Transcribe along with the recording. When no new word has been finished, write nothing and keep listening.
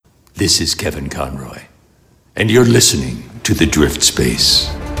This is Kevin Conroy, and you're listening to The Drift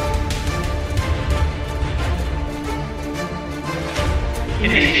Space.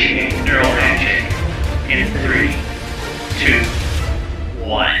 Initiate neural magic in 3, 2,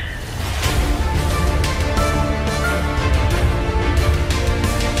 1.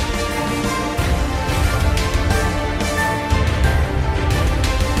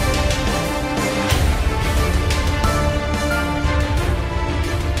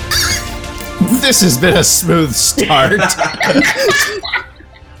 This has been a smooth start. I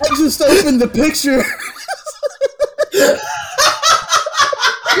just opened the picture.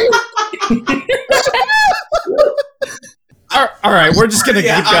 All right, we're just gonna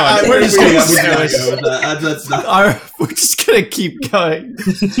keep going. We're just gonna keep going.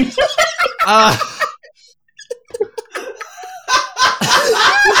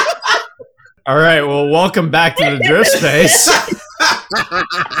 All right, well, welcome back to the Drift Space.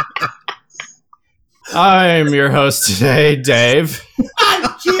 I'm your host today, Dave.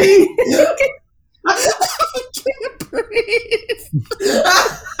 I can't breathe.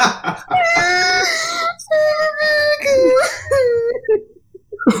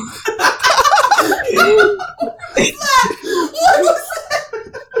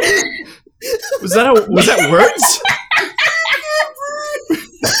 Was that words?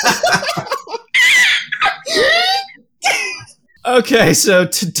 Okay, so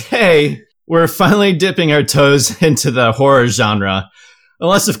today we're finally dipping our toes into the horror genre.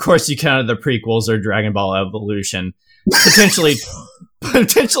 Unless, of course, you counted the prequels or Dragon Ball Evolution. Potentially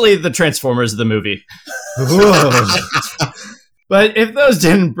the Transformers of the movie. But if those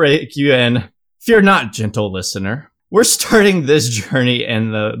didn't break you in, fear not, gentle listener. We're starting this journey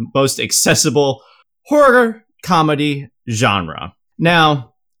in the most accessible horror comedy genre.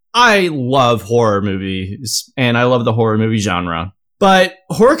 Now, I love horror movies, and I love the horror movie genre. But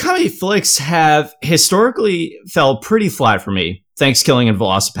horror comedy flicks have historically fell pretty flat for me, Thanksgiving and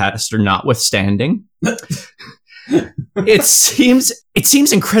Velocipaster notwithstanding. It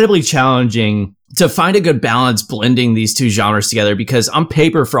seems incredibly challenging to find a good balance blending these two genres together because on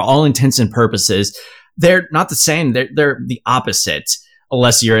paper, for all intents and purposes, they're not the same. They're the opposite,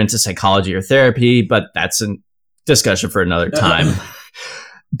 unless you're into psychology or therapy, but that's a discussion for another time.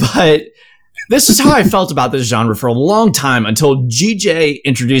 But this is how I felt about this genre for a long time until GJ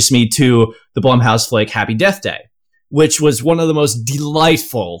introduced me to the Blumhouse flick Happy Death Day, which was one of the most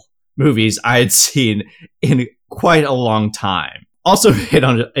delightful movies I had seen in quite a long time. Also hit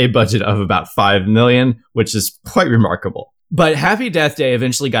on a budget of about $5 million, which is quite remarkable. But Happy Death Day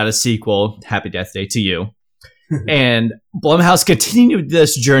eventually got a sequel, Happy Death Day 2. And Blumhouse continued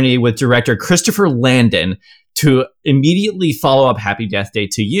this journey with director Christopher Landon to immediately follow up Happy Death Day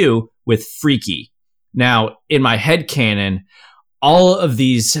 2 with Freaky. Now, in my headcanon, all of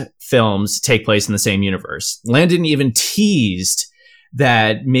these films take place in the same universe. Landon even teased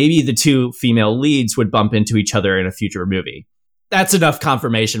that maybe the two female leads would bump into each other in a future movie. That's enough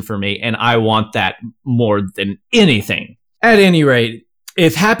confirmation for me, and I want that more than anything. At any rate,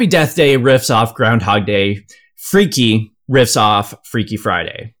 if Happy Death Day riffs off Groundhog Day, Freaky riffs off Freaky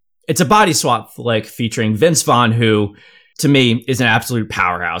Friday. It's a body swap flick featuring Vince Vaughn, who, to me, is an absolute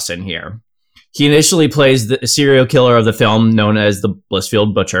powerhouse in here. He initially plays the serial killer of the film, known as the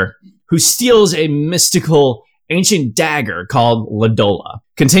Blissfield Butcher, who steals a mystical ancient dagger called Ladola.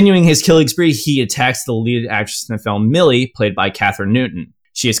 Continuing his killing spree, he attacks the lead actress in the film, Millie, played by Catherine Newton.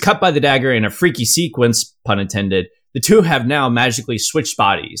 She is cut by the dagger in a freaky sequence, pun intended. The two have now magically switched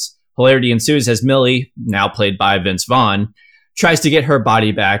bodies. Hilarity ensues as Millie, now played by Vince Vaughn, tries to get her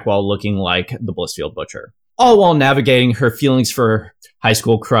body back while looking like the Blissfield Butcher. All while navigating her feelings for high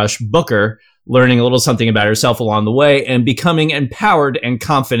school crush Booker, learning a little something about herself along the way, and becoming empowered and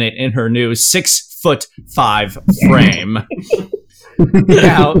confident in her new 6'5" frame.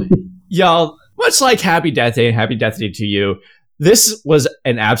 Now, y'all, much like Happy Death Day and Happy Death Day 2, this was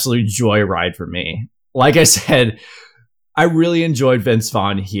an absolute joyride for me. Like I said, I really enjoyed Vince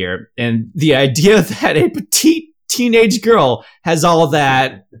Vaughn here, and the idea that a petite teenage girl has all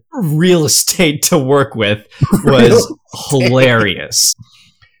that real estate to work with was hilarious.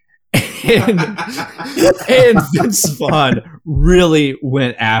 And Vince Vaughn really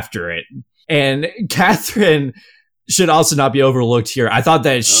went after it. And Catherine should also not be overlooked here. I thought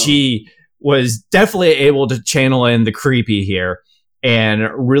that she was definitely able to channel in the creepy here and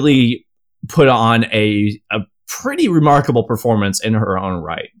really put on a pretty remarkable performance in her own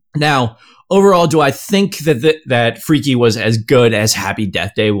right. Now, overall, do I think that Freaky was as good as Happy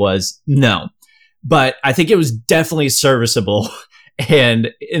Death Day was? No. But I think it was definitely serviceable and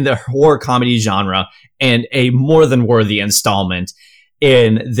in the horror comedy genre and a more than worthy installment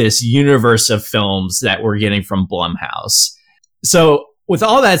in this universe of films that we're getting from Blumhouse. So with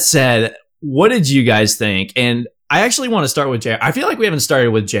all that said, what did you guys think? And I actually want to start with JR. I feel like we haven't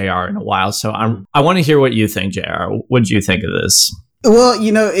started with JR in a while, so I want to hear what you think, JR. What did you think of this? Well,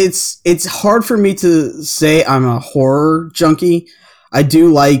 it's hard for me to say I'm a horror junkie. I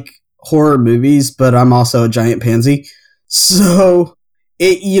do like horror movies, but I'm also a giant pansy. So,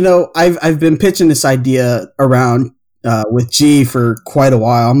 I've been pitching this idea around with G for quite a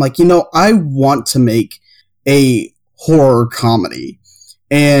while. I'm like, I want to make a horror comedy.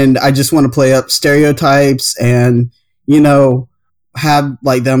 And I just want to play up stereotypes and, have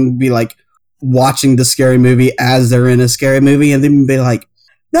like them be like watching the scary movie as they're in a scary movie and then be like,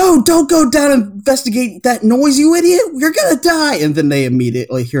 no, don't go down and investigate that noise, you idiot. You're going to die. And then they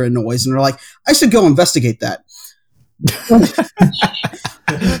immediately hear a noise and they're like, I should go investigate that.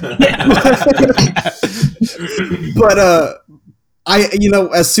 But,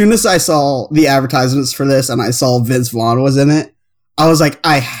 as soon as I saw the advertisements for this and I saw Vince Vaughn was in it, I was like,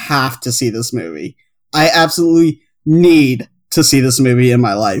 I have to see this movie. I absolutely need to see this movie in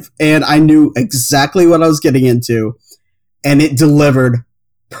my life. And I knew exactly what I was getting into, and it delivered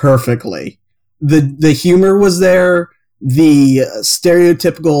perfectly. The humor was there. The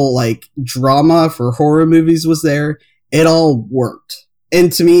stereotypical, like, drama for horror movies was there. It all worked.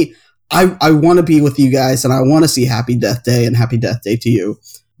 And to me, I want to be with you guys, and I want to see Happy Death Day and Happy Death Day to you.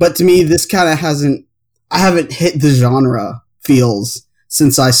 But to me, this kind of I haven't hit the genre feels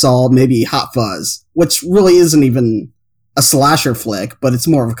since I saw maybe Hot Fuzz, which really isn't even a slasher flick, but it's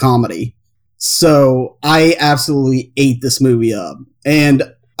more of a comedy. So I absolutely ate this movie up. And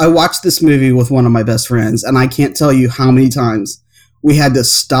I watched this movie with one of my best friends, and I can't tell you how many times we had to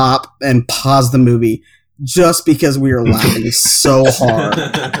stop and pause the movie just because we were laughing so hard.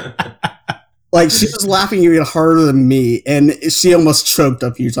 Like, she was laughing even harder than me, and she almost choked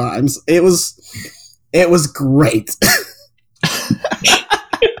a few times. It was great.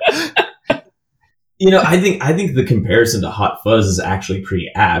 I think the comparison to Hot Fuzz is actually pretty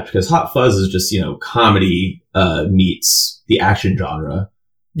apt, because Hot Fuzz is just, comedy meets the action genre.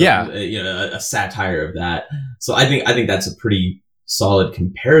 Yeah. A satire of that. So I think that's a pretty solid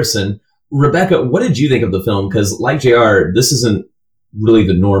comparison. Rebecca, what did you think of the film? Because like JR, this isn't really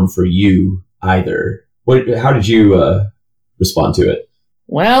the norm for you either. How did you respond to it?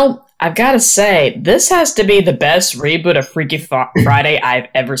 Well, I've got to say, this has to be the best reboot of Freaky Friday I've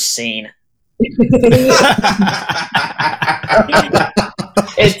ever seen.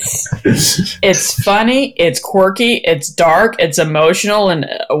 It's funny, it's quirky, it's dark, it's emotional, and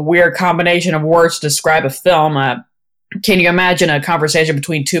a weird combination of words to describe a film. Can you imagine a conversation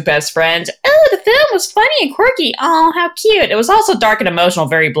between two best friends? Oh, the film was funny and quirky. Oh, how cute. It was also dark and emotional,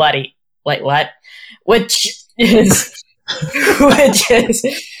 very bloody. Like what? Which is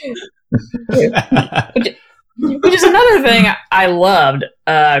another thing I loved.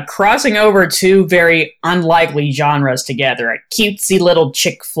 Crossing over two very unlikely genres together. A cutesy little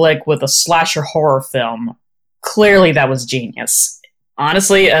chick flick with a slasher horror film. Clearly that was genius.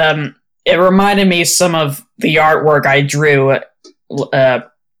 Honestly, it reminded me some of the artwork I drew in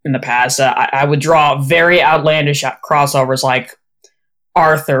the past. I would draw very outlandish crossovers like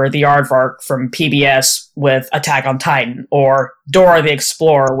Arthur, the aardvark from PBS with Attack on Titan, or Dora the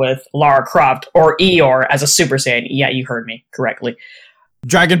Explorer with Lara Croft, or Eeyore as a Super Saiyan. Yeah, you heard me correctly.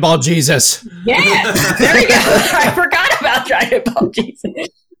 Dragon Ball Jesus. Yeah, there you go. I forgot about Dragon Ball Jesus.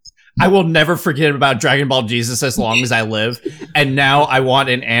 I will never forget about Dragon Ball Jesus as long as I live. And now I want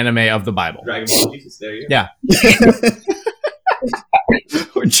an anime of the Bible. Dragon Ball Jesus, there you go. Yeah.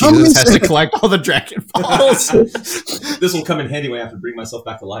 Where Jesus has to collect all the Dragon Balls. This will come in handy when I have to bring myself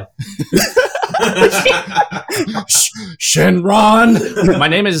back to life. Shenron! My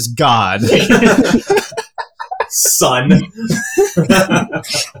name is God. Son.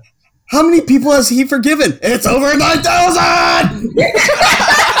 How many people has he forgiven? It's over 9,000!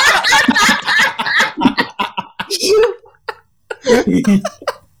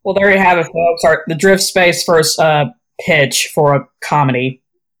 Well, there you have it, folks. The Drift Space first pitch for a comedy.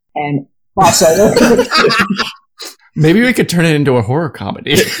 And also... Maybe we could turn it into a horror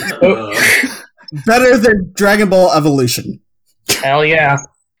comedy. Better than Dragon Ball Evolution. Hell yeah.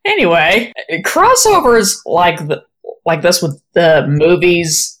 Anyway, crossovers like this with the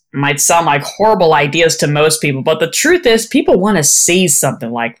movies might sound like horrible ideas to most people, but the truth is people want to see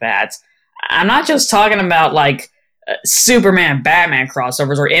something like that. I'm not just talking about like Superman, Batman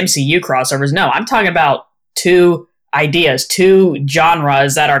crossovers or MCU crossovers. No, I'm talking about two ideas, two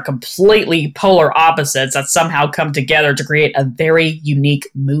genres that are completely polar opposites that somehow come together to create a very unique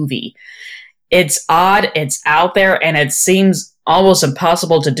movie. It's odd, it's out there, and it seems almost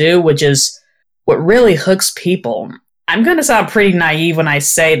impossible to do, which is what really hooks people. I'm going to sound pretty naive when I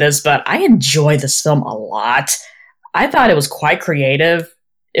say this, but I enjoy this film a lot. I thought it was quite creative.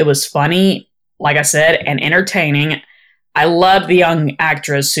 It was funny, like I said, and entertaining. I loved the young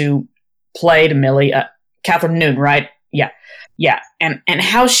actress who played Millie, Catherine Newton, right? Yeah. And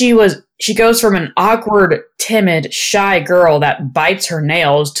how she goes from an awkward, timid, shy girl that bites her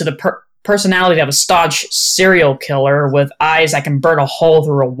nails to the personality of a staunch serial killer with eyes that can burn a hole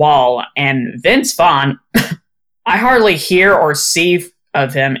through a wall. And Vince Vaughn, I hardly hear or see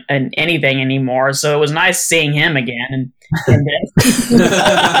of him in anything anymore, so it was nice seeing him again.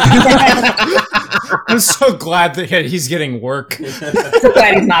 I'm so glad that he's getting work. So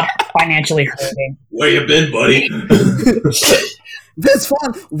glad he's not financially hurting. Where you been, buddy? Vince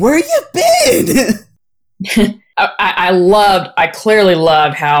Vaughn, where you been? I clearly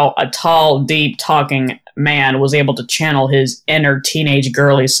loved how a tall, deep talking man was able to channel his inner teenage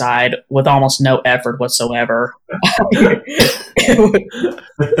girly side with almost no effort whatsoever.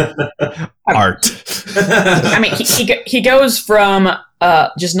 Art. I mean, he goes from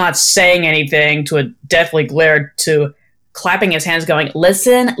just not saying anything to a deathly glare to clapping his hands going,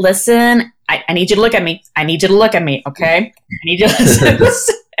 listen, I need you to look at me. I need you to look at me, okay? I need you to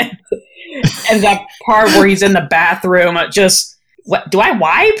listen. And that part where he's in the bathroom, just, what, do I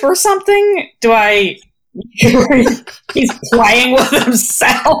wipe or something? He's playing with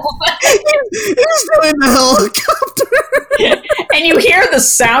himself. He's doing the helicopter. And you hear the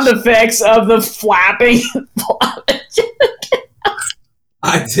sound effects of the flapping.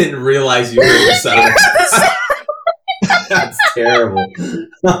 I didn't realize you heard the sound. That's terrible.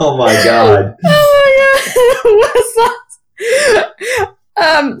 Oh my god. Oh my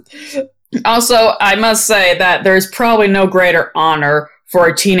god. Also, I must say that there's probably no greater honor for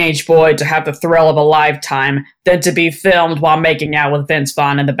a teenage boy to have the thrill of a lifetime than to be filmed while making out with Vince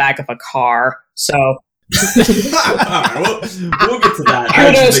Vaughn in the back of a car. So, we'll get to that. I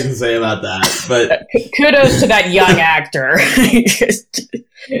have something to say about that, but kudos to that young actor.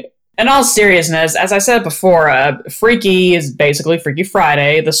 In all seriousness, as I said before, Freaky is basically Freaky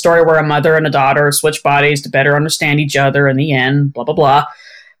Friday, the story where a mother and a daughter switch bodies to better understand each other in the end, blah, blah, blah.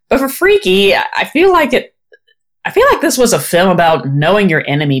 But for Freaky, I feel like this was a film about knowing your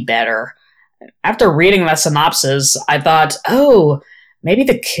enemy better. After reading the synopsis, I thought, oh, maybe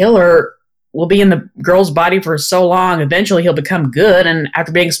the killer will be in the girl's body for so long, eventually he'll become good, and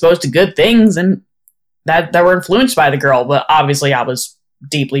after being exposed to good things and that were influenced by the girl. But obviously I was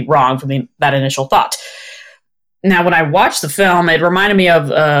deeply wrong from that initial thought. Now, when I watched the film, it reminded me of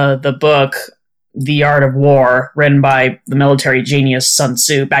the book The Art of War, written by the military genius Sun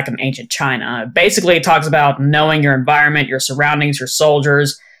Tzu back in ancient China. Basically, it talks about knowing your environment, your surroundings, your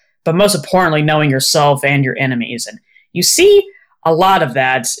soldiers, but most importantly, knowing yourself and your enemies. And you see a lot of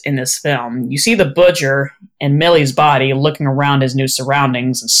that in this film. You see the butcher in Millie's body looking around his new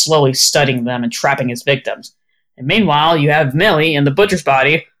surroundings and slowly studying them and trapping his victims. And meanwhile, you have Millie in the butcher's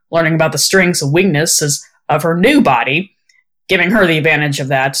body learning about the strengths and weaknesses of her new body, giving her the advantage of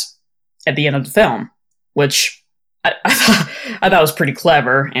that at the end of the film, which I thought was pretty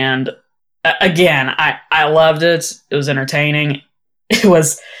clever. And again, I loved it. It was entertaining. It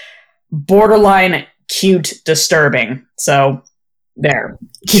was borderline cute disturbing. So there.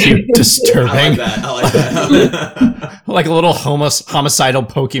 Cute disturbing. I like that. Like a little homicidal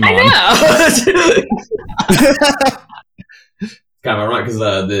Pokemon. I know. Kind of ironic because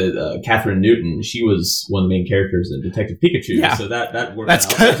the Catherine Newton, she was one of the main characters in Detective Pikachu, Yeah. so that worked That's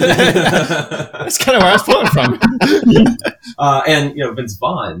out. that's kind of where I was pulling from. And Vince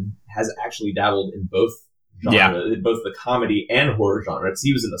Vaughn has actually dabbled in both genres, both the comedy and horror genre, because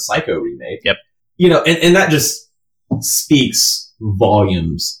he was in the Psycho remake. Yep. And that just speaks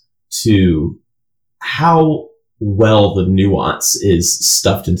volumes to how well the nuance is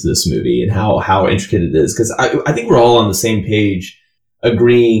stuffed into this movie and how intricate it is. Because I think we're all on the same page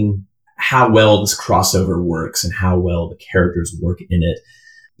agreeing how well this crossover works and how well the characters work in it.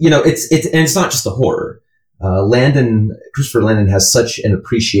 It's not just the horror. Christopher Landon has such an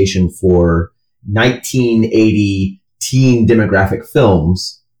appreciation for 1980 teen demographic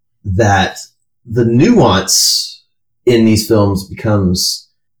films that the nuance in these films becomes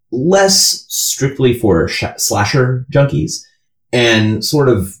less strictly for slasher junkies and sort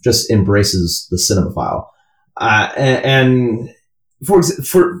of just embraces the cinemaphile. And for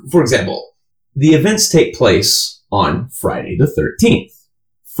example, the events take place on Friday the 13th.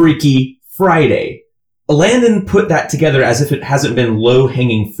 Freaky Friday. Landon put that together as if it hasn't been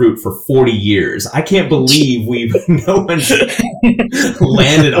low-hanging fruit for 40 years. I can't believe no one's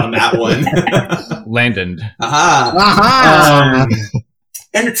landed on that one. Landon. Aha!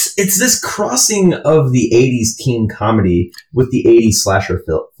 And it's this crossing of the 80s teen comedy with the 80s slasher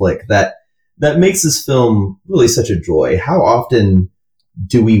flick that makes this film really such a joy. How often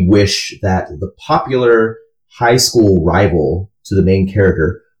do we wish that the popular high school rival to the main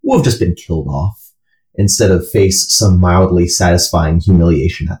character would have just been killed off instead of face some mildly satisfying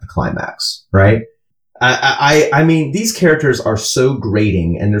humiliation at the climax, right? I mean, these characters are so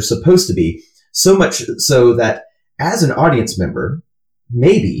grating, and they're supposed to be, so much so that as an audience member,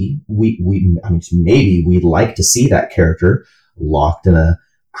 maybe we'd like to see that character locked in a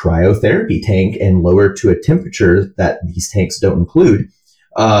cryotherapy tank and lowered to a temperature that these tanks don't include,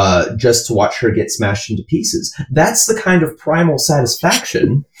 just to watch her get smashed into pieces. That's the kind of primal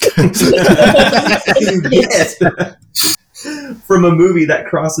satisfaction you get from a movie that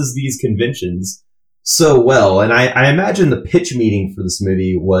crosses these conventions so well. And I imagine the pitch meeting for this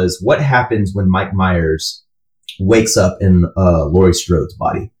movie was what happens when Mike Myers wakes up in Laurie Strode's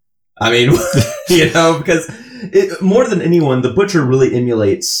body. I mean, because more than anyone, the Butcher really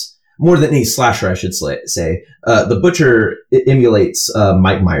emulates, more than any slasher, I should say, the Butcher emulates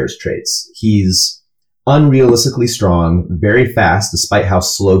Mike Myers' traits. He's unrealistically strong, very fast despite how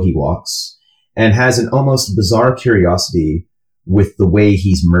slow he walks, and has an almost bizarre curiosity with the way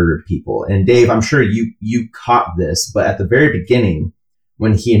he's murdered people. And Dave, I'm sure you caught this, but at the very beginning,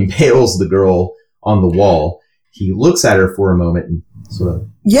 when he impales the girl on the wall, he looks at her for a moment and sort of...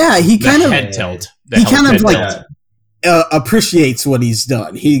 Yeah, he kind of... Head tilt. He kind of like... appreciates what he's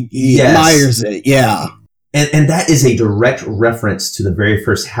done. He Yes. admires it. Yeah. And that is a direct reference to the very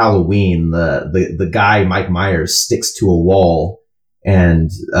first Halloween. The guy, Mike Myers, sticks to a wall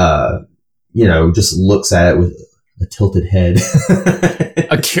and, just looks at it with a tilted head.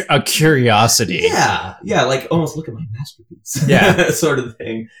 a curiosity. Yeah, like almost look at my masterpiece. Yeah. Sort of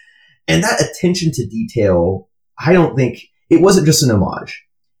thing. And that attention to detail, I don't think, it wasn't just an homage.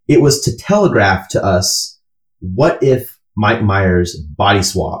 It was to telegraph to us, what if Mike Myers body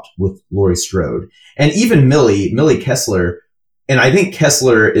swapped with Laurie Strode? And even Millie Kessler, and I think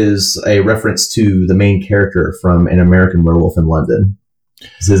Kessler is a reference to the main character from An American Werewolf in London.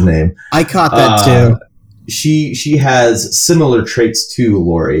 Is his name. I caught that too. She has similar traits to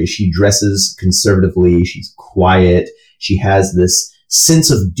Laurie. She dresses conservatively. She's quiet. She has this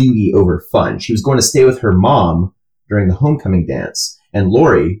sense of duty over fun. She was going to stay with her mom during the homecoming dance, and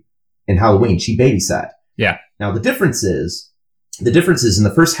Laurie, in Halloween, she babysat. Yeah. Now the difference is in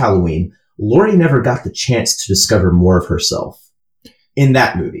the first Halloween, Laurie never got the chance to discover more of herself in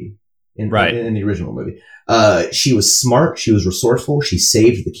that movie, in the original movie. She was smart. She was resourceful. She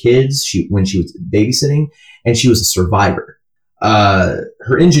saved the kids when she was babysitting, and she was a survivor.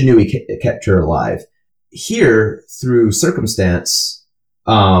 Her ingenuity kept her alive. Here, through circumstance,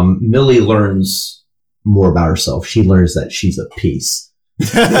 Millie learns more about herself. She learns that she's a piece.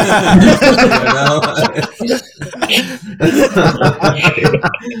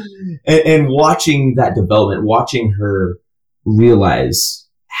 and watching that development, watching her realize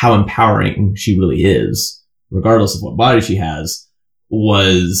how empowering she really is, regardless of what body she has,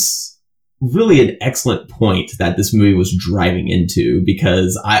 was really an excellent point that this movie was driving into,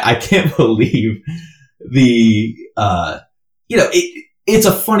 because I can't believe it's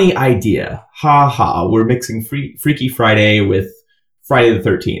a funny idea. Ha ha, we're mixing Freaky Friday with Friday the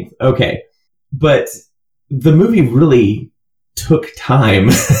 13th. Okay. But the movie really took time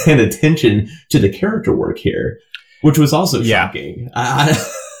and attention to the character work here, which was also shocking. I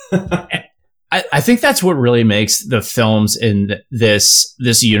think that's what really makes the films in this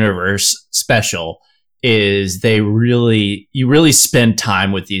universe special, is you really spend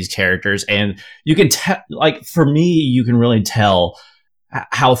time with these characters, and you can tell, like, for me, you can really tell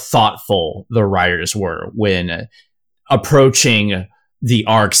how thoughtful the writers were when approaching the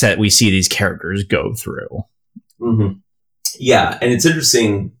arcs that we see these characters go through. Mm-hmm. Yeah, and it's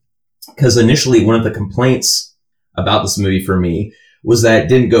interesting because initially one of the complaints about this movie for me was that it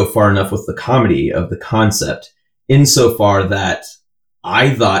didn't go far enough with the comedy of the concept, insofar that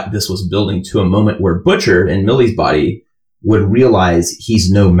I thought this was building to a moment where Butcher in Millie's body would realize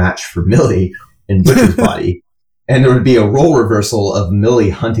he's no match for Millie in Butcher's body, and there would be a role reversal of Millie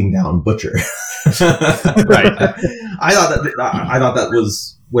hunting down Butcher. Right. I thought that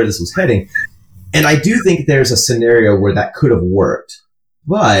was where this was heading. And I do think there's a scenario where that could have worked.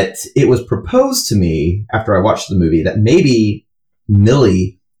 But it was proposed to me after I watched the movie that maybe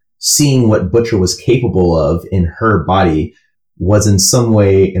Millie, seeing what Butcher was capable of in her body, was in some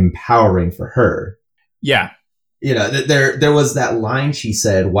way empowering for her. Yeah. You know, there was that line she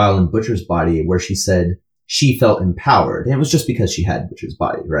said while in Butcher's body where she said she felt empowered. And it was just because she had Butcher's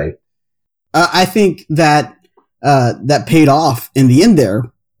body, right? I think that that paid off in the end there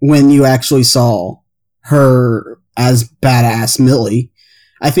when you actually saw her as badass Millie.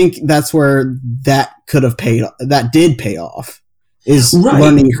 I think that's where that did pay off, is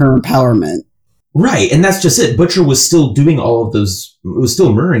learning her empowerment. Right, and that's just it. Butcher was still doing all of those, was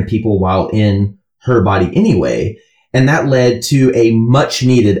still murdering people while in her body anyway, and that led to a much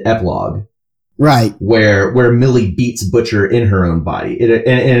needed epilogue. Right. Where Millie beats Butcher in her own body. And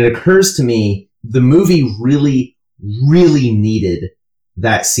it occurs to me, the movie really, really needed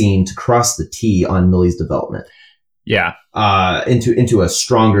that scene to cross the T on Millie's development. Yeah. Into a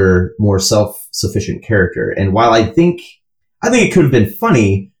stronger, more self-sufficient character. And while I think it could have been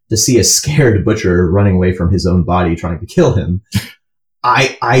funny to see a scared Butcher running away from his own body trying to kill him,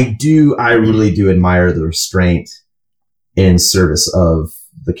 I really do admire the restraint in service of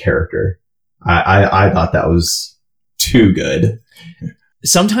the character. I thought that was too good.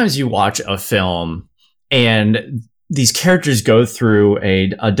 Sometimes you watch a film and these characters go through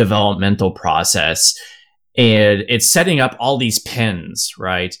a developmental process, and it's setting up all these pins,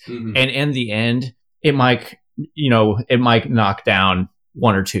 right? Mm-hmm. And in the end, it might knock down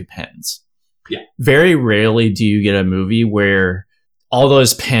one or two pins. Yeah. Very rarely do you get a movie where all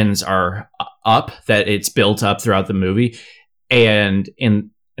those pins are up, that it's built up throughout the movie, and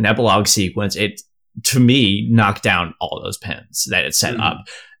in an epilogue sequence, it, to me, knocked down all those pins that it set up.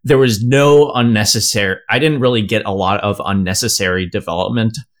 There was no unnecessary... I didn't really get a lot of unnecessary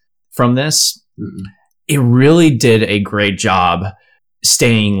development from this. It really did a great job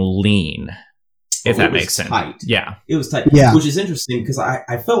staying lean, if that makes sense. Tight. Yeah. It was tight. Yeah. Which is interesting, because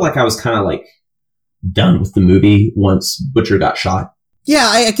I felt like I was kind of like done with the movie once Butcher got shot. Yeah,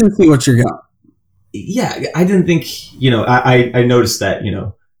 I can see what you're going. Yeah, I didn't think, I noticed that,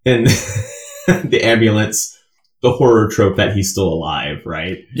 in the ambulance, the horror trope that he's still alive,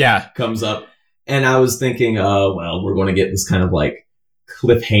 right? Yeah. Comes up. And I was thinking, well, we're going to get this kind of like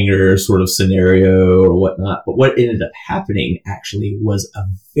cliffhanger sort of scenario or whatnot. But what ended up happening actually was a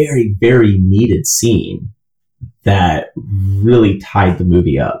very, very needed scene that really tied the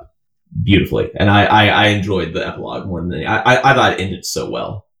movie up beautifully. And I enjoyed the epilogue more than I thought it ended so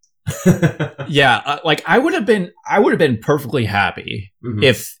well. Yeah, like I would have been perfectly happy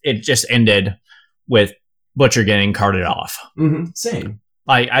if it just ended with Butcher getting carted off. Same.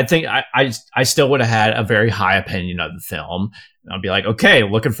 I think I still would have had a very high opinion of the film. I'd be like, okay,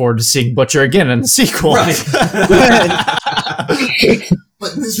 looking forward to seeing Butcher again in the sequel. Right.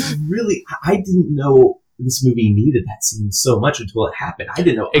 But this really, I didn't know this movie needed that scene so much until it happened. I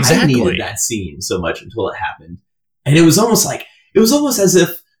didn't know I needed that scene so much until it happened. And it was almost as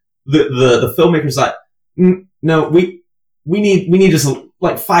if the filmmakers thought, no, we need just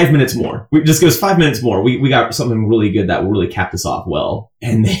like 5 minutes more. We just give us 5 minutes more. We got something really good that will really cap this off well.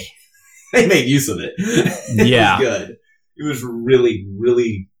 And they made use of it. Yeah. It was good. It was really,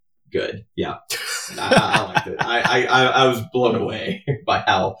 really good. Yeah. I liked it. I was blown away by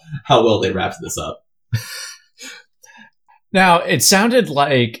how well they wrapped this up. Now, it sounded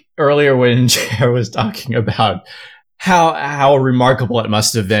like earlier when JR was talking about how remarkable it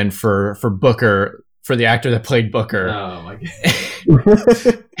must have been for Booker, for the actor that played Booker. Oh my god!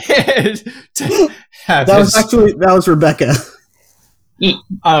 That was Rebecca.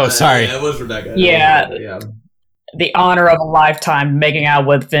 Oh, sorry. That was Rebecca. Yeah. The honor of a lifetime, making out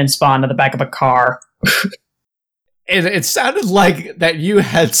with Vince Vaughn in the back of a car. It sounded like that you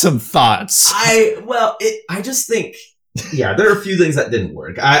had some thoughts. I just think, yeah, there are a few things that didn't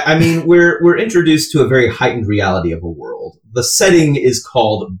work. I mean, we're introduced to a very heightened reality of a world. The setting is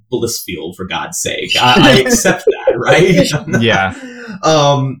called Blissfield, for God's sake. I accept that, right? Yeah.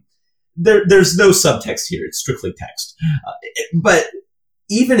 There's no subtext here. It's strictly text. But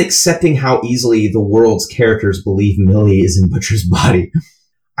even accepting how easily the world's characters believe Millie is in Butcher's body,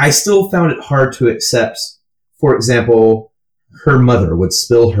 I still found it hard to accept, for example, her mother would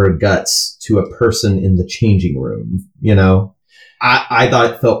spill her guts to a person in the changing room, I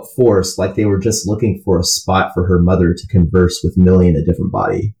thought it felt forced, like they were just looking for a spot for her mother to converse with Millie in a different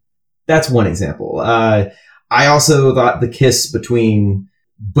body. That's one example. I also thought the kiss between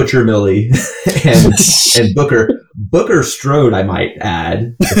Butcher Millie and Booker Strode, I might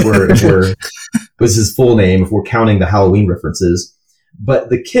add, was his full name, if we're counting the Halloween references. But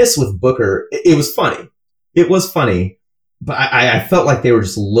the kiss with Booker, it was funny. It was funny, but I felt like they were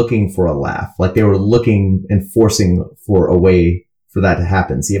just looking for a laugh. Like they were looking and forcing for a way for that to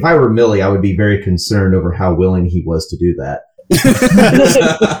happen. See, if I were Millie, I would be very concerned over how willing he was to do that.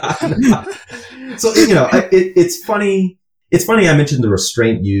 So, it's funny. It's funny I mentioned the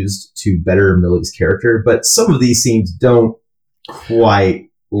restraint used to better Millie's character, but some of these scenes don't quite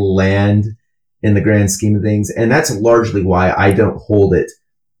land in the grand scheme of things, and that's largely why I don't hold it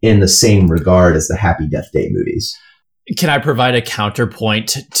in the same regard as the Happy Death Day movies. Can I provide a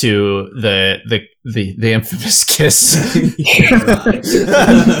counterpoint to the infamous kiss?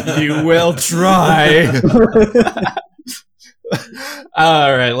 You will try.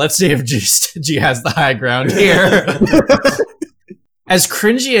 All right, let's see if G has the high ground here. As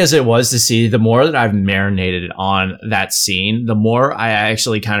cringy as it was to see, the more that I've marinated on that scene, the more I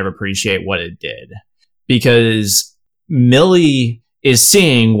actually kind of appreciate what it did. Because Millie is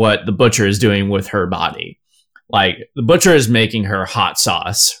seeing what the butcher is doing with her body. Like, the butcher is making her hot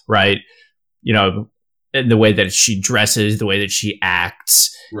sauce, right? You know, in the way that she dresses, the way that she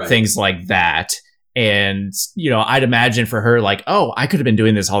acts, right. Things like that. And, you know, I'd imagine for her, like, oh, I could have been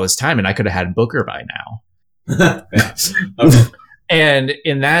doing this all this time and I could have had Booker by now. Okay. And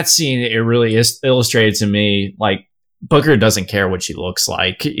in that scene, it really is illustrated to me, like, Booker doesn't care what she looks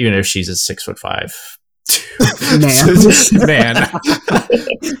like, even if she's a 6'5" man.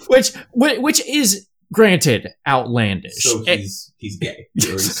 which is, granted, outlandish. So he's gay.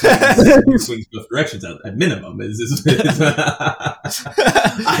 Or he swings both directions at minimum. I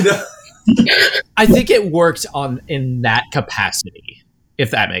know. I think it worked in that capacity,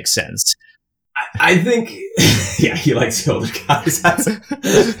 if that makes sense. I think, yeah, he likes the older guys.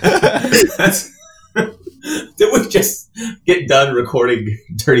 Did we just get done recording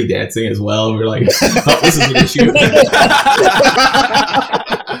Dirty Dancing as well? We're like, oh, this is an issue.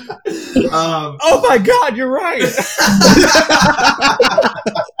 Oh my God, you're right.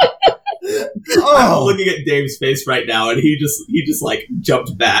 I'm looking at Dave's face right now, and he just like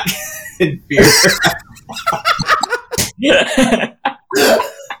jumped back in fear.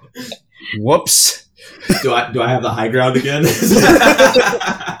 Whoops. Do I have the high ground again?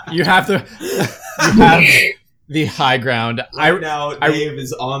 You have the high ground. Right now, Dave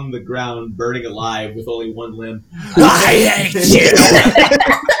is on the ground, burning alive with only one limb. I hate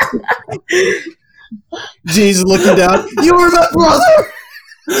you. Jesus looking down. You were my brother.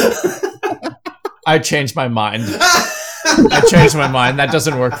 I changed my mind. That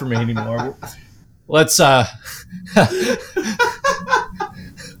doesn't work for me anymore. Let's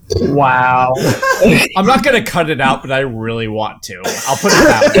Wow. I'm not going to cut it out, but I really want to. I'll put it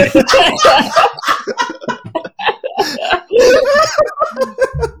that way.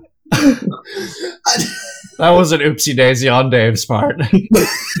 That was an oopsie daisy on Dave's part.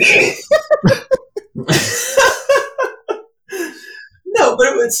 No, but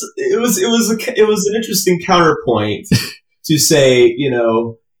it was an interesting counterpoint to say, you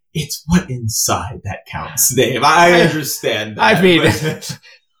know, it's what inside that counts, Dave. I understand that. I mean,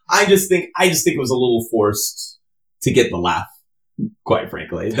 I just think it was a little forced to get the laugh. Quite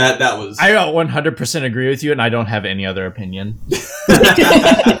frankly, that was. I 100% agree with you, and I don't have any other opinion.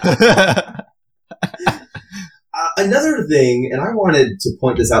 Another thing, and I wanted to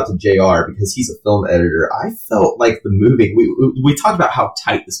point this out to JR because he's a film editor. I felt like the movie. We talked about how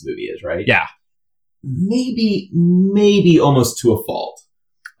tight this movie is, right? Yeah. Maybe almost to a fault.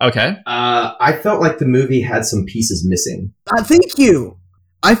 Okay. I felt like the movie had some pieces missing. Thank you.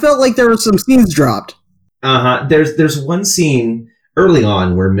 I felt like there were some scenes dropped. There's one scene early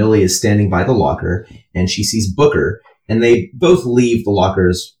on where Millie is standing by the locker and she sees Booker, and they both leave the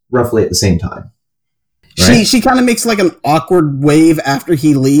lockers roughly at the same time. Right? She kind of makes like an awkward wave after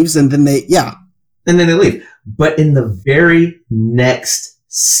he leaves, and then they leave. But in the very next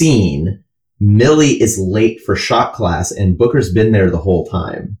scene, Millie is late for shop class, and Booker's been there the whole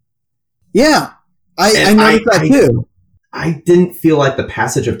time. Yeah, I noticed that too. I didn't feel like the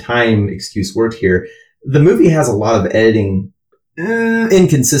passage of time excuse worked here. The movie has a lot of editing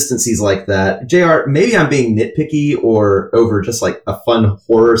inconsistencies like that. JR, maybe I'm being nitpicky or over just like a fun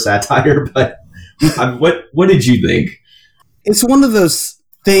horror satire, but what did you think? It's one of those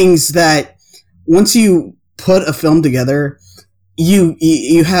things that once you put a film together, you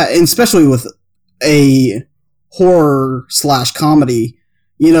have, and especially with a horror / comedy,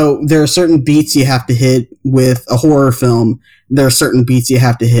 you know, there are certain beats you have to hit with a horror film. There are certain beats you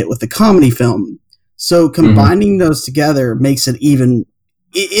have to hit with a comedy film. So combining those together makes it even,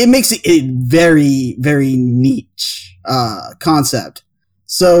 it makes it a very, very niche concept.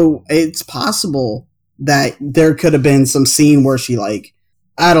 So it's possible that there could have been some scene where she, like,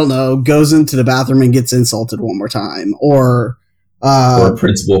 I don't know, goes into the bathroom and gets insulted one more time, or a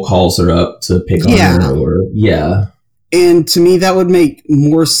principal calls her up to pick on her, or. And to me, that would make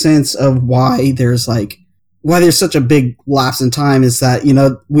more sense of why there's like why there's such a big lapse in time is that,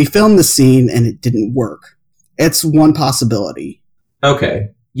 we filmed the scene and it didn't work. It's one possibility. Okay.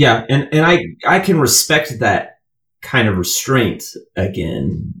 Yeah, and I can respect that kind of restraint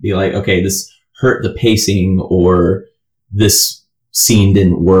again. Be like, okay, this hurt the pacing, or this scene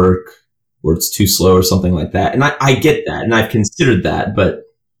didn't work, or it's too slow or something like that. And I get that, and I've considered that, but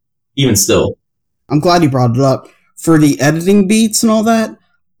even still. I'm glad you brought it up. For the editing beats and all that,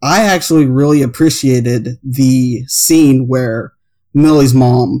 I actually really appreciated the scene where Millie's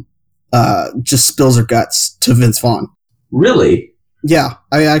mom just spills her guts to Vince Vaughn. Really? Yeah,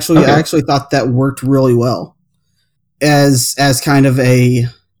 I actually thought that worked really well. As kind of a...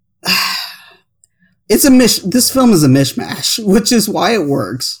 This film is a mishmash, which is why it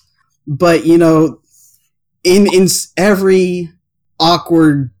works. But, in every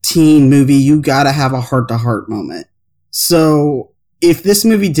awkward teen movie, you gotta have a heart-to-heart moment. So, if this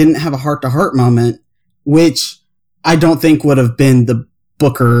movie didn't have a heart-to-heart moment, which I don't think would have been the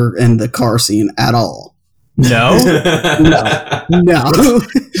Booker and the car scene at all. No? No.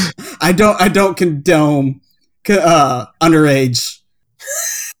 I don't condone underage.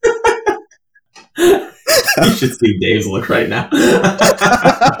 You should see Dave's look right now.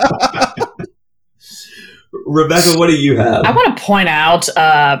 Rebecca, what do you have? I want to point out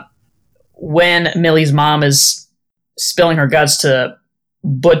when Millie's mom is spilling her guts to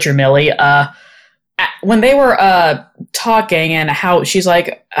butcher Millie, when they were talking and how she's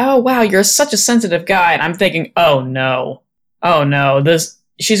like, "Oh wow, you're such a sensitive guy," and I'm thinking, "Oh no,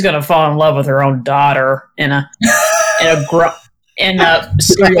 she's gonna fall in love with her own daughter in a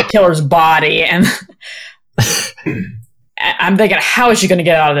serial killer's body," and I'm thinking, how is she going to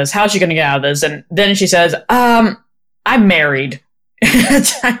get out of this? How is she going to get out of this? And then she says, I'm married.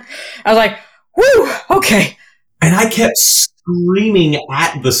 I was like, whew, okay. And I kept screaming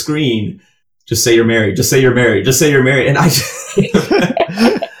at the screen, just say you're married, just say you're married, just say you're married. And I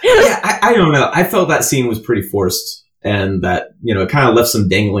don't know. I felt that scene was pretty forced, and that, it kind of left some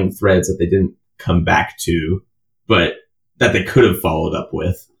dangling threads that they didn't come back to, but that they could have followed up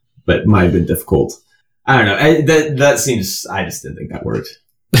with, but might have been difficult. I don't know. That seems... I just didn't think that worked.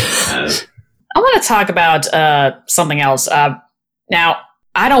 I want to talk about something else. Now,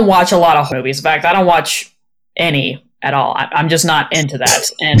 I don't watch a lot of movies. In fact, I don't watch any at all. I'm just not into that.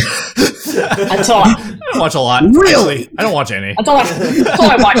 And I don't watch a lot. Really? I don't watch any. Until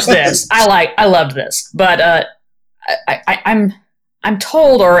I watched this. I loved this. But I'm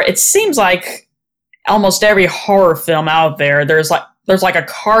told, or it seems like almost every horror film out there, there's like a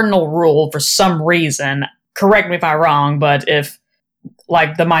cardinal rule for some reason. Correct me if I'm wrong, but if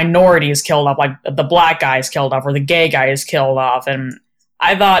like the minority is killed off, like the black guy is killed off, or the gay guy is killed off, and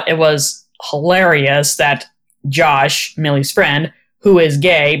I thought it was hilarious that Josh, Millie's friend, who is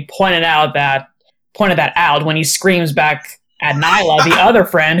gay, pointed that out when he screams back at Nyla, the other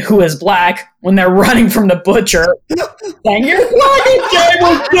friend who is black, when they're running from the butcher, saying, "You're fucking gay,"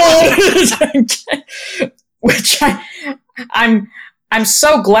 which I'm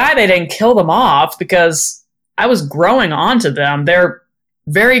so glad they didn't kill them off, because I was growing onto them. They're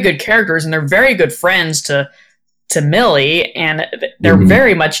very good characters, and they're very good friends to Millie, and they're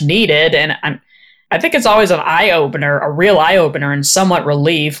very much needed. And I think it's always an eye-opener, a real eye-opener, and somewhat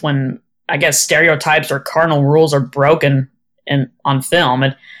relief when, I guess, stereotypes or cardinal rules are broken on film.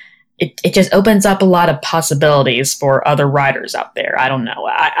 And it just opens up a lot of possibilities for other writers out there. I don't know.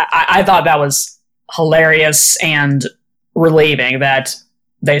 I thought that was hilarious and relieving that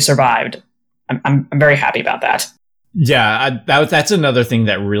they survived. I'm very happy about that. Yeah, that's another thing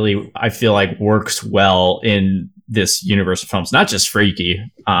that really, I feel like, works well in this universe of films. Not just Freaky,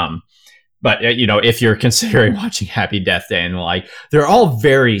 but if you're considering watching Happy Death Day and they're all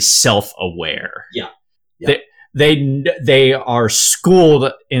very self-aware. Yeah. They are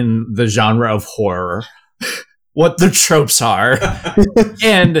schooled in the genre of horror, what the tropes are,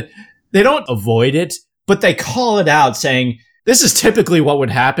 and they don't avoid it, but they call it out, saying, "This is typically what would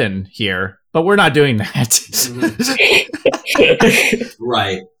happen here, but we're not doing that."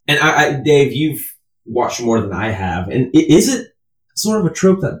 Right. And I, Dave, you've watched more than I have. And is it sort of a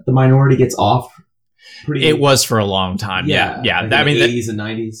trope that the minority gets off? It was for a long time. Yeah. Like I mean, the 80s and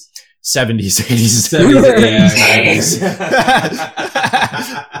 90s. 70s, 80s, 70s,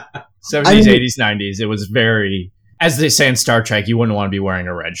 80s, 90s. It was very, as they say in Star Trek, you wouldn't want to be wearing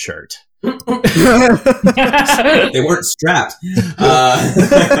a red shirt. They weren't strapped.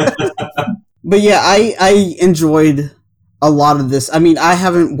 But yeah, I enjoyed a lot of this. I mean, I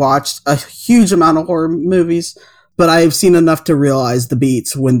haven't watched a huge amount of horror movies, but I've seen enough to realize the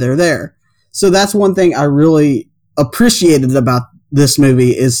beats when they're there. So that's one thing I really appreciated about this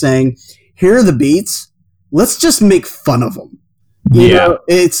movie, is saying, here are the beats. let's just make fun of them. You know,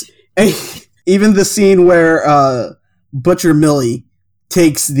 it's even the scene where Butcher Millie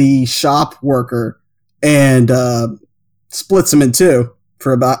takes the shop worker and splits him in two,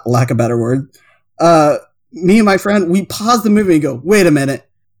 for about lack of a better word. Me and my friend, we pause the movie and go, wait a minute,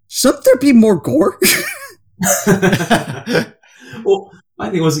 shouldn't there be more gore? Well, my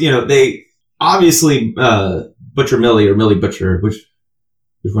thing was, they obviously Butcher Millie or Millie Butcher, which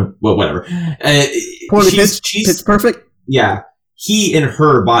one? Well, whatever. She's perfect. Yeah, he in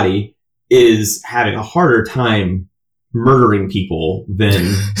her body is having a harder time murdering people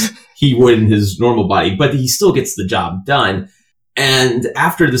than he would in his normal body, but he still gets the job done. And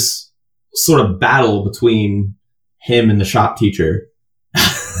after this sort of battle between him and the shop teacher,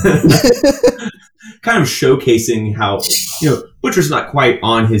 kind of showcasing how, Butcher's not quite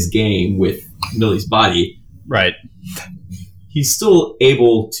on his game with Millie's body. Right. He's still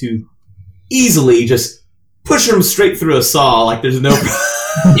able to easily just push him straight through a saw like there's no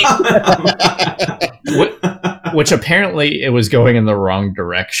Which apparently it was going in the wrong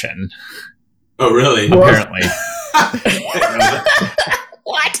direction. Oh, really? Apparently.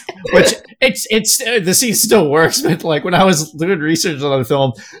 What? Which it's the scene still works, but like when I was doing research on the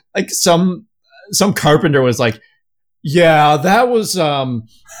film, like some carpenter was like, "Yeah, that was that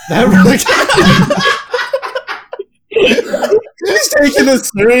really." He's taking it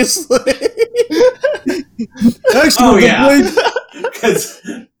seriously. Actually, because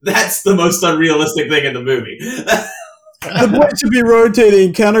that's the most unrealistic thing in the movie. The blade should be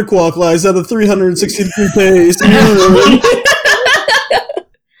rotating counterclockwise at a 360 degree pace.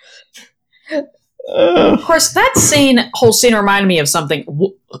 Of course, that whole scene reminded me of something.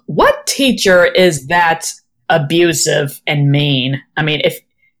 What teacher is that abusive and mean? I mean,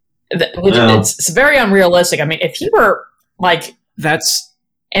 it's very unrealistic. I mean, if he were like that's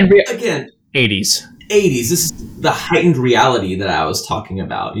again 80s. This is the heightened reality that I was talking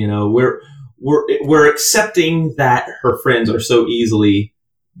about. We're accepting that her friends are so easily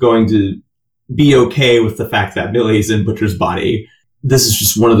going to be okay with the fact that Millie's in Butcher's body. This is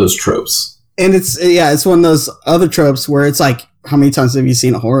just one of those tropes. And it's one of those other tropes where it's like, how many times have you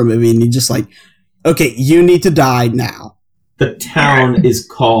seen a horror movie and you just like, okay, you need to die now. The town is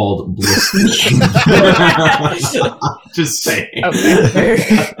called Bliss. Just saying.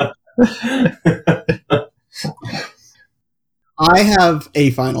 Okay. I have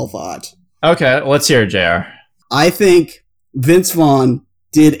a final thought. Okay, let's hear it, JR. I think Vince Vaughn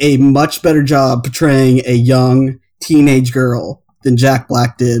did a much better job portraying a young teenage girl than Jack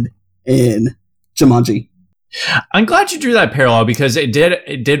Black did in Jumanji. I'm glad you drew that parallel because it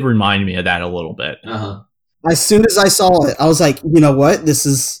did remind me of that a little bit. Uh-huh. As soon as I saw it, I was like, you know what?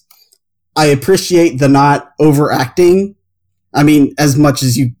 I appreciate the not overacting. I mean, as much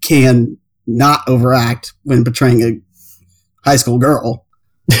as you can not overact when portraying a high school girl.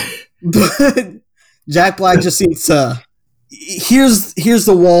 But Jack Black just seems to, here's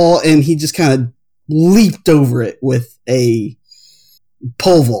the wall, and he just kind of leaped over it with a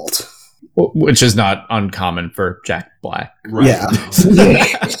pole vault. Which is not uncommon for Jack Black. Right. Yeah.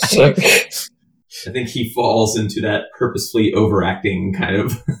 I think he falls into that purposefully overacting kind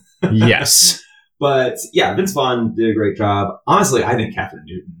of. Yes. But yeah, Vince Vaughn did a great job. Honestly, I think Catherine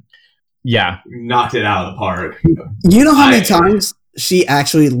Newton knocked it out of the park. You know how many times she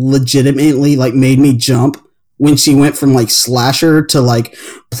actually legitimately like made me jump when she went from like slasher to like,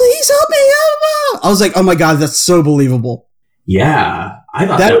 please help me out. I was like, oh my god, that's so believable. Yeah, I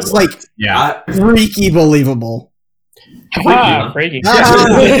thought that was like freaky believable. Freaky.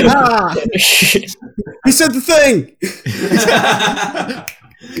 He said the thing.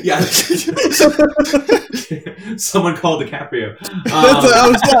 Yeah. Someone called DiCaprio.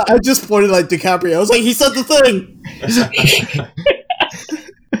 I just pointed like DiCaprio. I was like, he said the thing.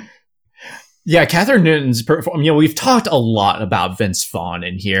 Yeah, Catherine Newton's we've talked a lot about Vince Vaughn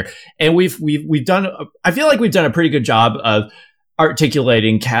in here, and we've done. I feel like we've done a pretty good job of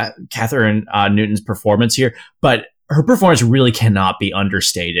articulating Catherine Newton's performance here, but her performance really cannot be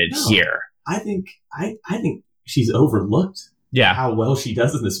understated here. I think she's overlooked. Yeah, how well she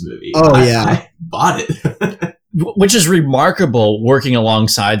does in this movie. Oh, I bought it. Which is remarkable, working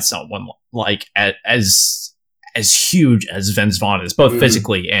alongside someone like as huge as Vince Vaughn is, both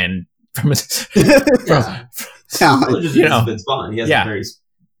physically and from Vince Vaughn. He has a very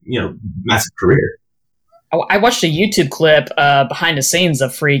massive career. I watched a YouTube clip behind the scenes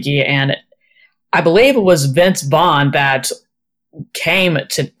of Freaky, and I believe it was Vince Vaughn that came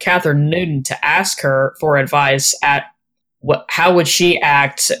to Catherine Newton to ask her for advice at how would she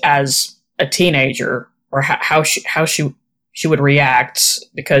act as a teenager, or how she would react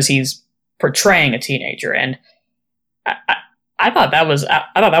because he's portraying a teenager, and I thought that was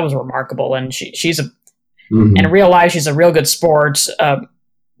remarkable. And she's in real life, she's a real good sport.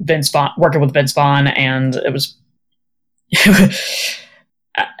 Vince Vaughn, working with Vince Vaughn, and it was. I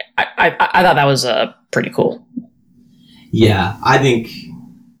thought that was pretty cool. Yeah, I think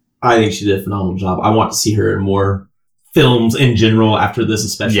she did a phenomenal job. I want to see her in more films in general after this,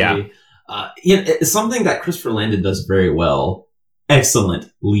 especially. Yeah. It's something that Christopher Landon does very well.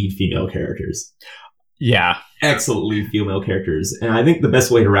 Excellent lead female characters. Yeah. Excellent lead female characters. And I think the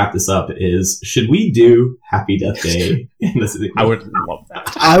best way to wrap this up is, should we do Happy Death Day in this? I would love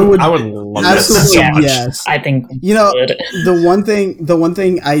that. I would love that absolutely so much. yes. I think The one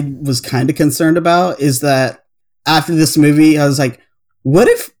thing I was kind of concerned about is that after this movie, I was like, what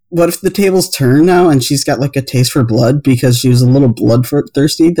if the tables turn now and she's got like a taste for blood because she was a little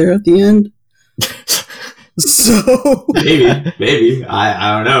bloodthirsty there at the end? So maybe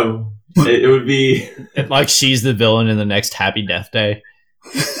I don't know. It would be like she's the villain in the next Happy Death Day.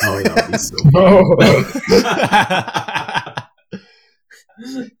 Oh yeah, that'd be so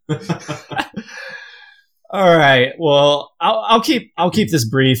All right. Well, I'll keep this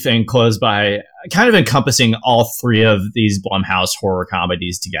brief and close by kind of encompassing all three of these Blumhouse horror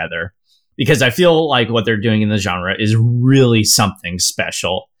comedies together, because I feel like what they're doing in the genre is really something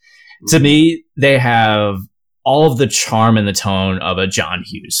special. To me, they have all of the charm and the tone of a John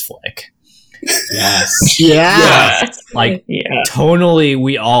Hughes flick. Yes. yeah. Like, tonally,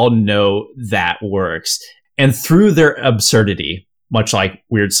 we all know that works. And through their absurdity, much like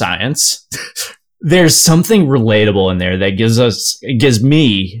Weird Science, there's something relatable in there that gives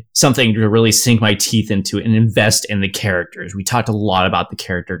me something to really sink my teeth into and invest in the characters. We talked a lot about the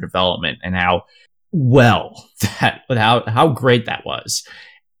character development and how great that was.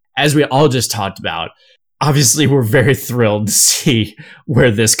 As we all just talked about, obviously we're very thrilled to see where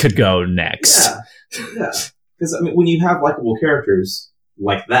this could go next. Yeah. Because I mean, when you have likable characters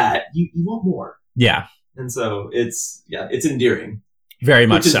like that, you want more. Yeah. And so it's endearing. Very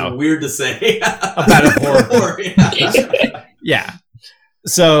much which is so. Weird to say about a horror. Yeah.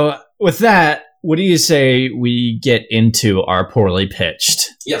 So with that, what do you say we get into our poorly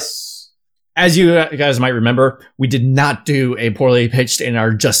pitched? Yes. As you guys might remember, we did not do a poorly pitched in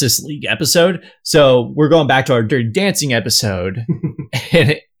our Justice League episode. So we're going back to our Dirty Dancing episode.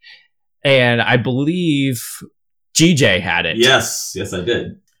 and I believe GJ had it. Yes, I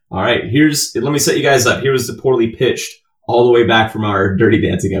did. All right, let me set you guys up. Here's the poorly pitched all the way back from our Dirty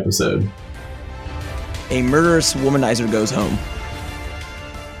Dancing episode. A murderous womanizer goes home.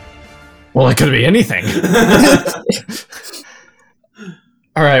 Well, it could be anything.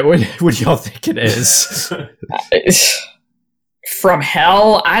 All right, what do y'all think it is? From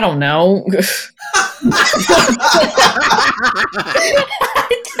hell? I don't know. That's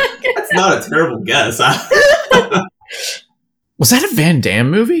not a terrible guess. Was that a Van Damme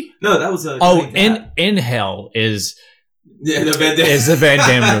movie? No, that was a... In Hell is... Yeah, the Van Damme. Is the Van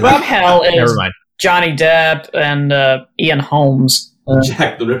Damme movie. From Hell is Never mind. Johnny Depp and Ian Holmes.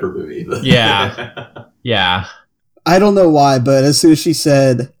 Jack the Ripper movie. Yeah. Yeah. I don't know why, but as soon as she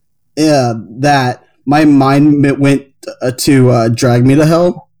said that, my mind went to Drag Me to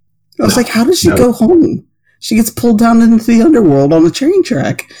Hell. I was like, how does she go home? She gets pulled down into the underworld on a train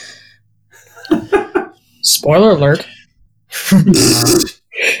track. Spoiler alert.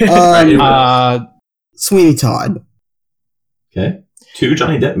 Sweeney Todd. Okay. 2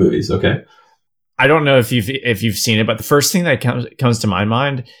 Johnny Depp movies, okay. I don't know if you've seen it, but the first thing that comes to my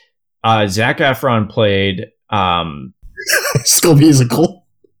mind, Zac Efron played School Musical.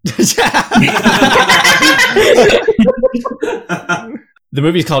 The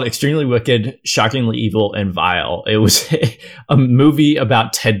movie is called Extremely Wicked, Shockingly Evil, and Vile. It was a movie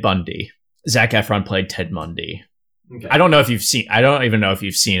about Ted Bundy. Zac Efron played Ted Bundy. Okay. I don't even know if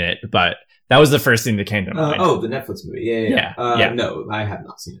you've seen it, but that was the first thing that came to mind. The Netflix movie. Yeah. No, I have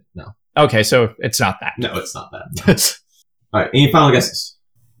not seen it. No. Okay, so it's not that. No, it's not that. No. All right. Any final guesses?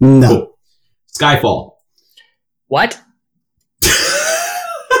 No. Cool. Skyfall. What?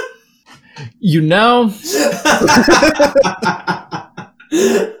 You know,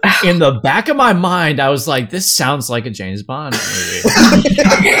 in the back of my mind, I was like, this sounds like a James Bond movie.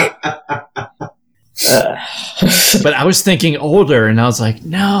 But I was thinking older, and I was like,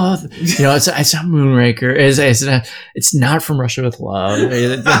 no, it's not Moonraker. It's not From Russia with Love.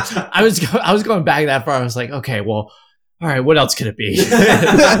 I was going back that far. I was like, okay, well, all right, what else could it be? And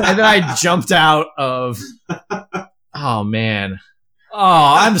then I jumped out of, oh man.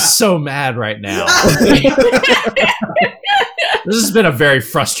 Oh, I'm so mad right now. This has been a very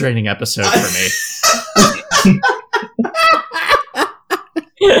frustrating episode for me.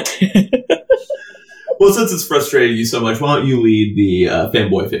 Well, since it's frustrating you so much, why don't you lead the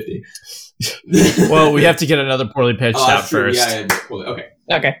Fanboy 50? Well, we have to get another poorly pitched out true. first. Yeah, poorly. Okay.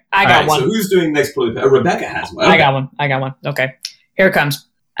 Okay, I got one. So who's doing next poorly pitched? Rebecca has one. I got one. Okay. Here it comes.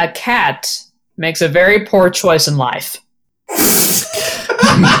 A cat makes a very poor choice in life.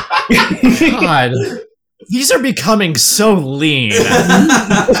 God. These are becoming so lean.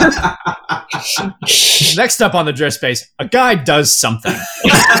 Next up on the drift space, a guy does something.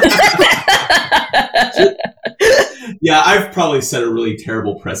 Yeah, I've probably set a really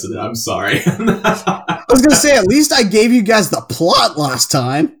terrible precedent. I'm sorry. I was gonna say, at least I gave you guys the plot last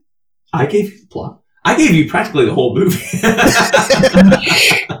time. I gave you the plot. I gave you practically the whole movie.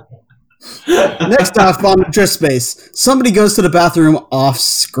 Next off on the drift space, somebody goes to the bathroom off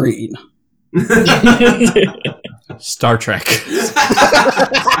screen. Star Trek.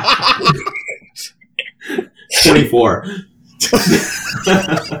 24.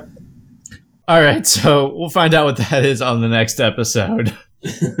 All right, so we'll find out what that is on the next episode.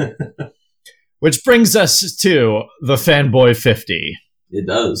 Which brings us to the Fanboy 50. It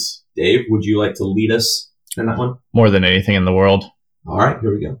does. Dave, would you like to lead us in that one? More than anything in the world. All right,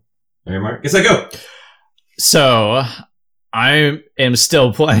 here we go. All right, Mark. Guess I go. So, I am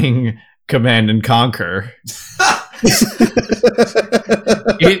still playing Command and Conquer.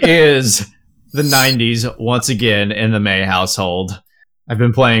 It is the 90s once again in the May household. I've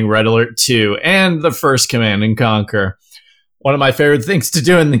been playing Red Alert 2 and the first Command and Conquer. One of my favorite things to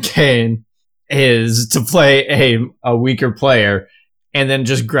do in the game is to play a weaker player and then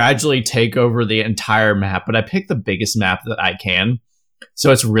just gradually take over the entire map. But I pick the biggest map that I can,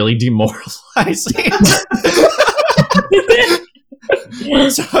 so it's really demoralizing.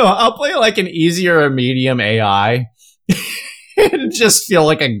 So I'll play like an easier or medium AI and just feel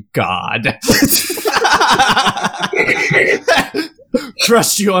like a god.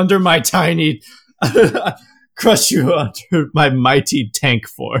 Crush you under my tiny... crush you under my mighty tank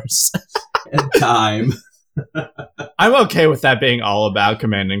force. Time. I'm okay with that being all about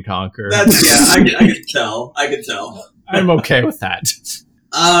Command and Conquer. I can tell. I can tell. I'm okay with that.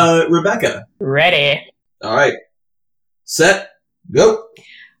 Rebecca. Ready. All right. Set. Go.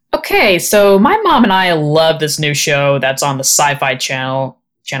 Okay, so my mom and I love this new show that's on the Sci-Fi channel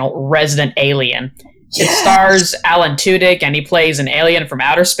Resident Alien. It stars Alan Tudyk, and he plays an alien from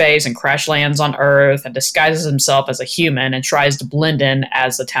outer space and crash lands on Earth and disguises himself as a human and tries to blend in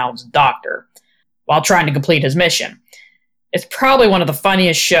as the town's doctor while trying to complete his mission. It's probably one of the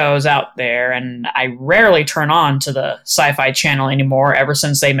funniest shows out there, and I rarely turn on to the Sci-Fi channel anymore ever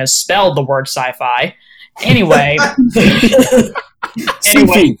since they misspelled the word sci-fi. Anyway, I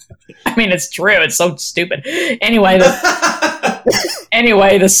mean, it's true. It's so stupid. Anyway, the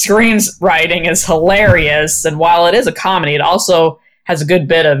screenwriting is hilarious, and while it is a comedy, it also has a good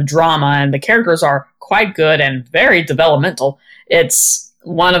bit of drama, and the characters are quite good and very developmental. It's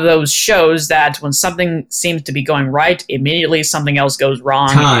one of those shows that when something seems to be going right, immediately something else goes wrong.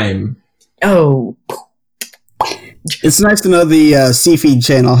 Time. Oh. It's nice to know the Seafeed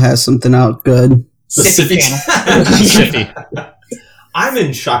channel has something out good. Siffy channel. Siffy. I'm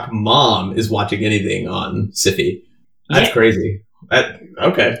in shock Mom is watching anything on Siffy. That's crazy.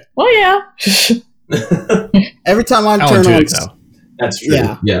 Okay. Well, yeah. Every time I Alan turn on... Tudyk, though. That's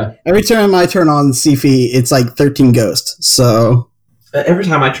true. Yeah. Every time I turn on Seafeed, it's like 13 Ghosts, so... Every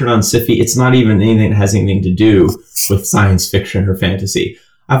time I turn on Siffy, it's not even anything that has anything to do with science fiction or fantasy.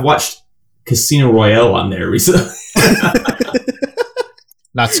 I've watched Casino Royale on there recently.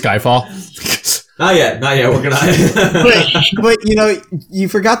 Not Skyfall. Not yet. We're gonna. but you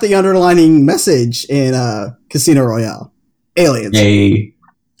forgot the underlining message in Casino Royale. Aliens. Aliens.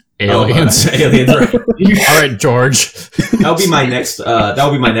 Aliens. Right. All right, George. That'll be my next.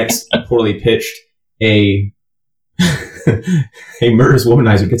 That'll be my next poorly pitched. A murderous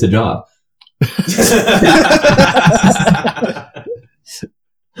womanizer gets a job.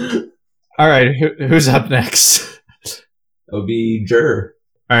 All right, who's up next? That'll be Jur.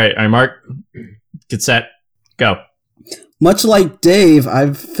 All right, Mark. Get set. Go. Much like Dave,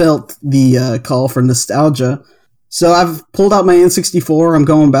 I've felt the call for nostalgia. So I've pulled out my N64. I'm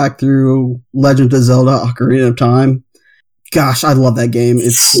going back through Legend of Zelda Ocarina of Time. Gosh, I love that game.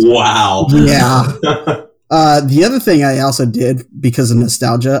 It's wow. Yeah. The other thing I also did because of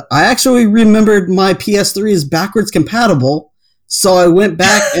nostalgia, I actually remembered my PS3 is backwards compatible. So I went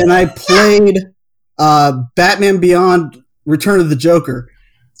back and I played Batman Beyond Return of the Joker.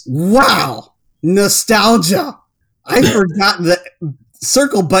 Wow. Nostalgia. I forgot the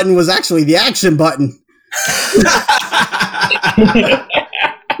circle button was actually the action button.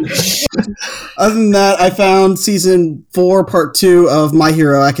 Other than that, I found season 4, part 2 of My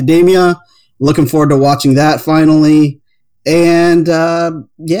Hero Academia. Looking forward to watching that finally. And I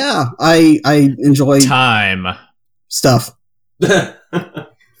enjoy Time. stuff.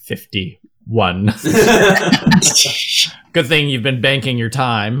 51. Good thing you've been banking your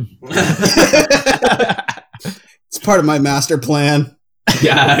time. It's part of my master plan.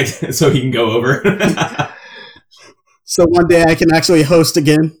 Yeah, so he can go over. So one day I can actually host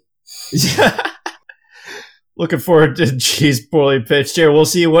again. Looking forward to G's poorly pitched here. We'll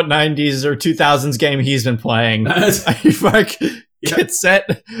see what 90s or 2000s game he's been playing. Mark, get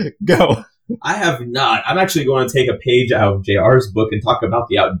set, go. I have not. I'm actually going to take a page out of JR's book and talk about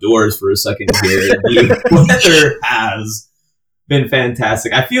the outdoors for a second here. The weather has been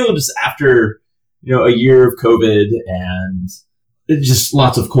fantastic. I feel just after, a year of COVID and just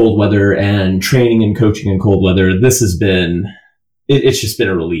lots of cold weather and training and coaching in cold weather, this has been, it's just been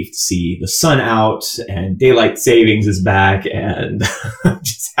a relief to see the sun out and daylight savings is back, and I'm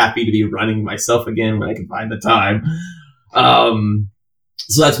just happy to be running myself again when I can find the time.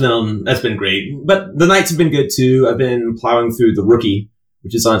 So that's been great. But the nights have been good too. I've been plowing through The Rookie,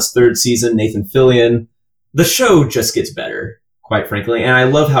 which is on its 3rd season, Nathan Fillion. The show just gets better, quite frankly, and I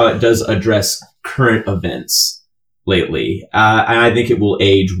love how it does address current events lately. And I think it will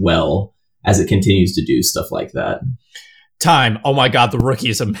age well as it continues to do stuff like that. Time. Oh my God, The Rookie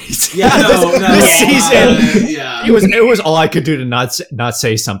is amazing. Yeah, this season, yeah. it was all I could do to not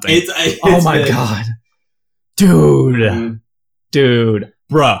say something. It's oh my God, dude,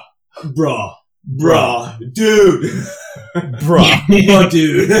 bruh, dude, bruh, dude,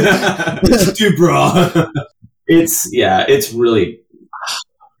 dude, bruh. It's really.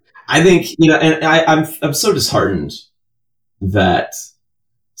 I think and I'm so disheartened that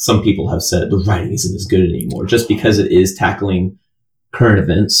some people have said the writing isn't as good anymore just because it is tackling current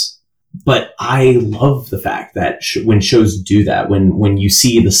events. But I love the fact that when shows do that, when you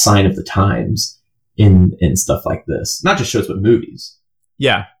see the sign of the times in stuff like this, not just shows but movies.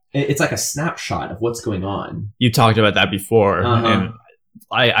 Yeah, it's like a snapshot of what's going on. You talked about that before, and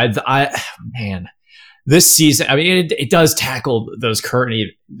I man, this season, I mean, it does tackle the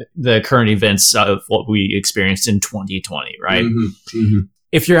current events of what we experienced in 2020, right? Mm-hmm. Mm-hmm.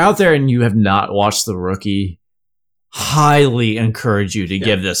 If you're out there and you have not watched The Rookie, highly encourage you to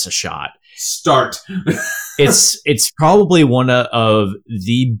give this a shot. Start. It's probably one of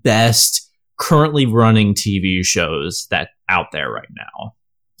the best currently running TV shows that out there right now.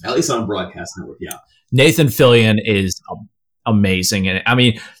 At least on Broadcast Network, yeah. Nathan Fillion is amazing, and I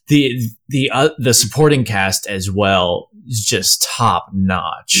mean the supporting cast as well is just top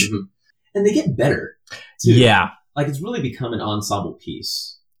notch. Mm-hmm. And they get better too. Yeah, like it's really become an ensemble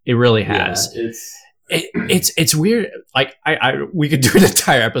piece. It really has. Yeah, it's weird. Like we could do an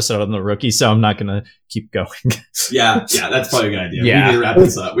entire episode on The Rookie, so I'm not gonna keep going. yeah, that's probably a good idea. Yeah. We need to wrap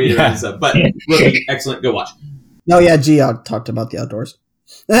this up. But Rookie, excellent. Go watch. Oh yeah, G, I talked about the outdoors.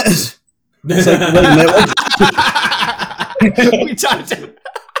 It's like, wait a minute. We talked.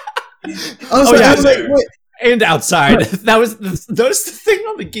 Wait. And outside. That was the thing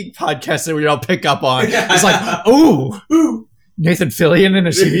on the Geek podcast that we all pick up on. It's like, ooh, Nathan Fillion in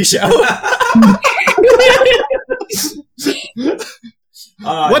a TV show.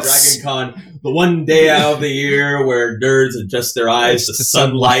 Dragon Con, the one day out of the year where nerds adjust their eyes to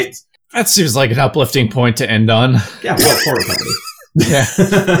sunlight. That seems like an uplifting point to end on. Yeah, well, horror company. Yeah.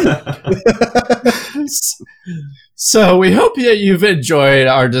 So we hope that you've enjoyed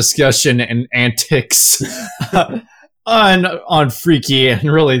our discussion and antics on Freaky and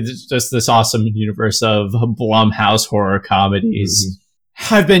really just this awesome universe of Blumhouse horror comedies.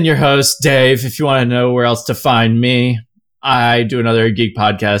 Mm-hmm. I've been your host, Dave. If you want to know where else to find me, I do another geek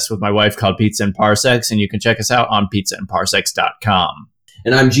podcast with my wife called Pizza and Parsecs, and you can check us out on pizzaandparsecs.com.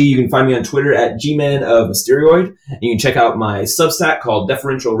 And I'm G. You can find me on Twitter at Gman of Mysterioid. And you can check out my Substack called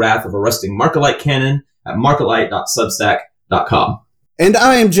Deferential Wrath of a Rusting Markalite Cannon at markalite.substack.com. And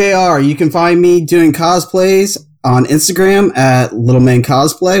I am JR. You can find me doing cosplays on Instagram at Little Man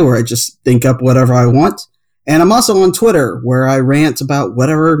Cosplay, where I just think up whatever I want. And I'm also on Twitter, where I rant about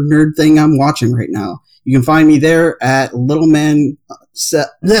whatever nerd thing I'm watching right now. You can find me there at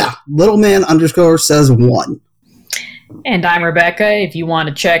LittleMan_says1. And I'm Rebecca. If you want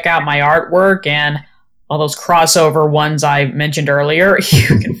to check out my artwork and all those crossover ones I mentioned earlier,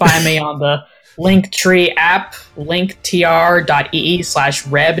 you can find me on the Linktree app,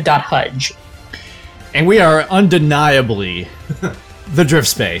 linktr.ee/reb.hudge. And we are undeniably the Drift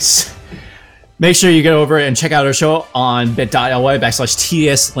Space. Make sure you go over and check out our show on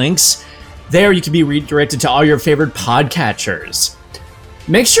bit.ly/TDS links. There you can be redirected to all your favorite podcatchers.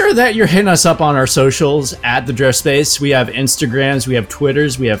 Make sure that you're hitting us up on our socials at The Drift Space. We have Instagrams, we have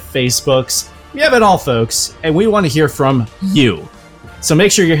Twitters, we have Facebooks. We have it all, folks, and we want to hear from you. So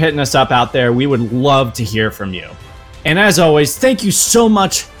make sure you're hitting us up out there. We would love to hear from you. And as always, thank you so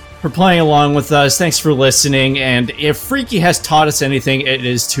much for playing along with us. Thanks for listening. And if Freaky has taught us anything, it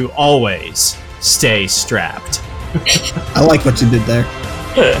is to always stay strapped. I like what you did there.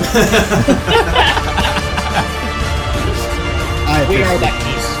 We are that.